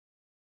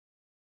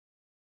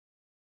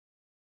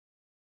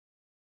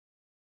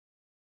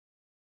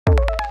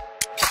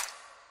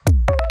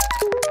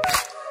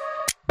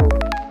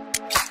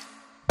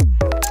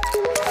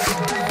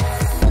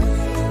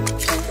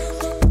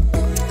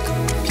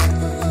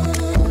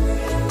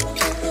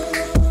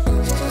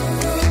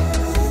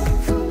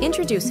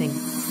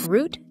Introducing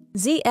Root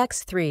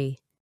ZX3.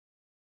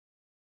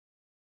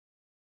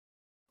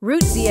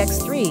 Root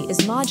ZX3 is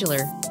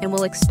modular and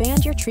will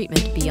expand your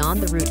treatment beyond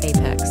the root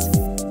apex.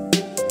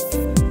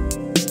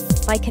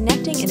 By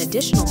connecting an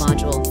additional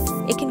module,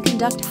 it can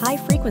conduct high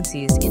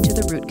frequencies into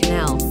the root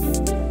canal.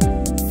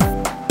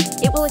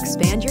 It will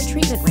expand your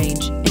treatment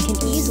range and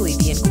can easily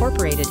be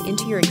incorporated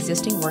into your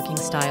existing working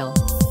style.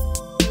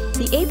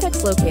 The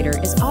apex locator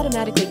is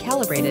automatically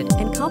calibrated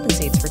and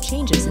compensates for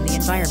changes in the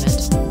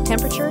environment,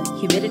 temperature,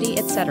 humidity,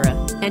 etc.,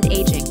 and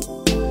aging.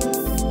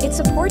 It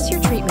supports your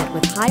treatment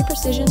with high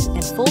precision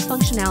and full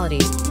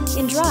functionality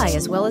in dry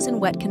as well as in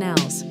wet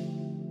canals.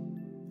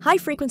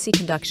 High-frequency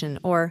conduction,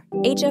 or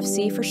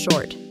HFC for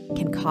short,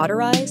 can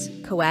cauterize,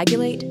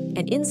 coagulate,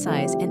 and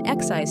incise and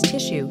excise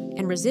tissue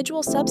and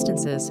residual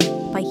substances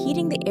by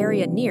heating the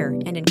area near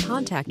and in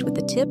contact with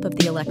the tip of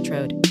the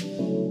electrode.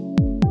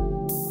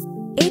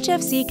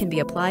 HFC can be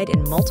applied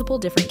in multiple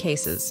different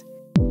cases.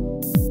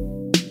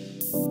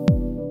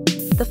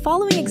 The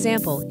following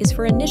example is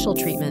for initial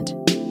treatment.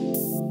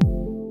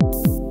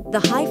 The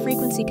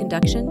high-frequency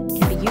conduction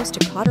can be used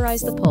to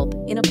cauterize the pulp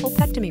in a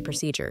pulpectomy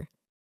procedure.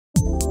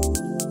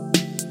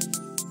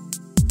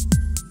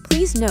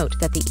 Please note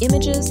that the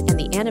images and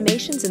the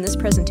animations in this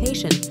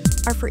presentation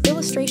are for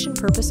illustration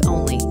purpose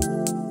only.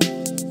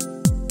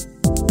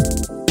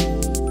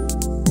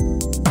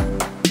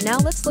 Now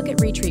let's look at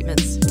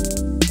retreatments.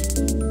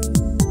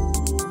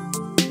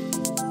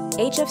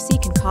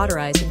 HFC can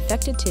cauterize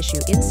infected tissue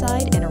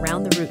inside and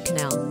around the root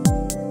canal.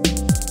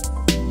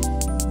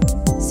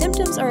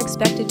 Symptoms are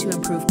expected to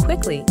improve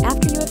quickly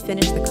after you have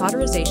finished the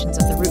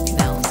cauterizations of the root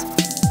canals.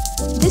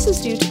 This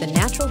is due to the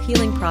natural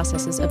healing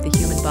processes of the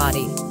human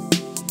body.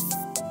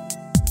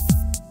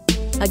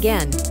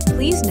 Again,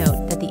 please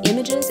note that the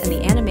images and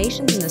the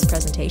animations in this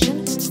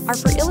presentation are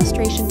for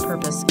illustration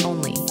purpose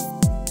only.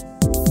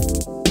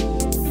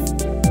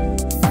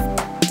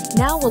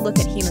 Now we'll look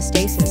at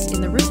hemostasis in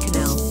the root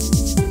canal.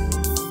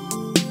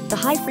 The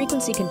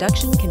high-frequency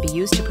conduction can be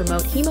used to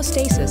promote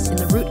hemostasis in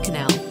the root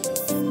canal.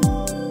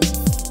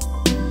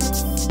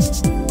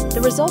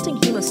 The resulting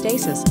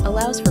hemostasis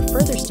allows for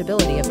further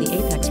stability of the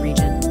apex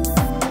region.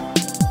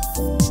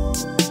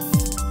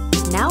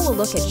 Now we'll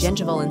look at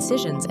gingival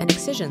incisions and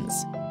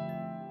excisions.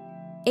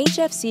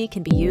 HFC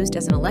can be used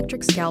as an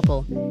electric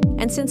scalpel,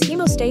 and since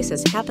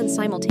hemostasis happens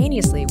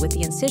simultaneously with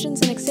the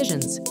incisions and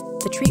excisions,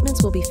 the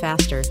treatments will be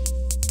faster.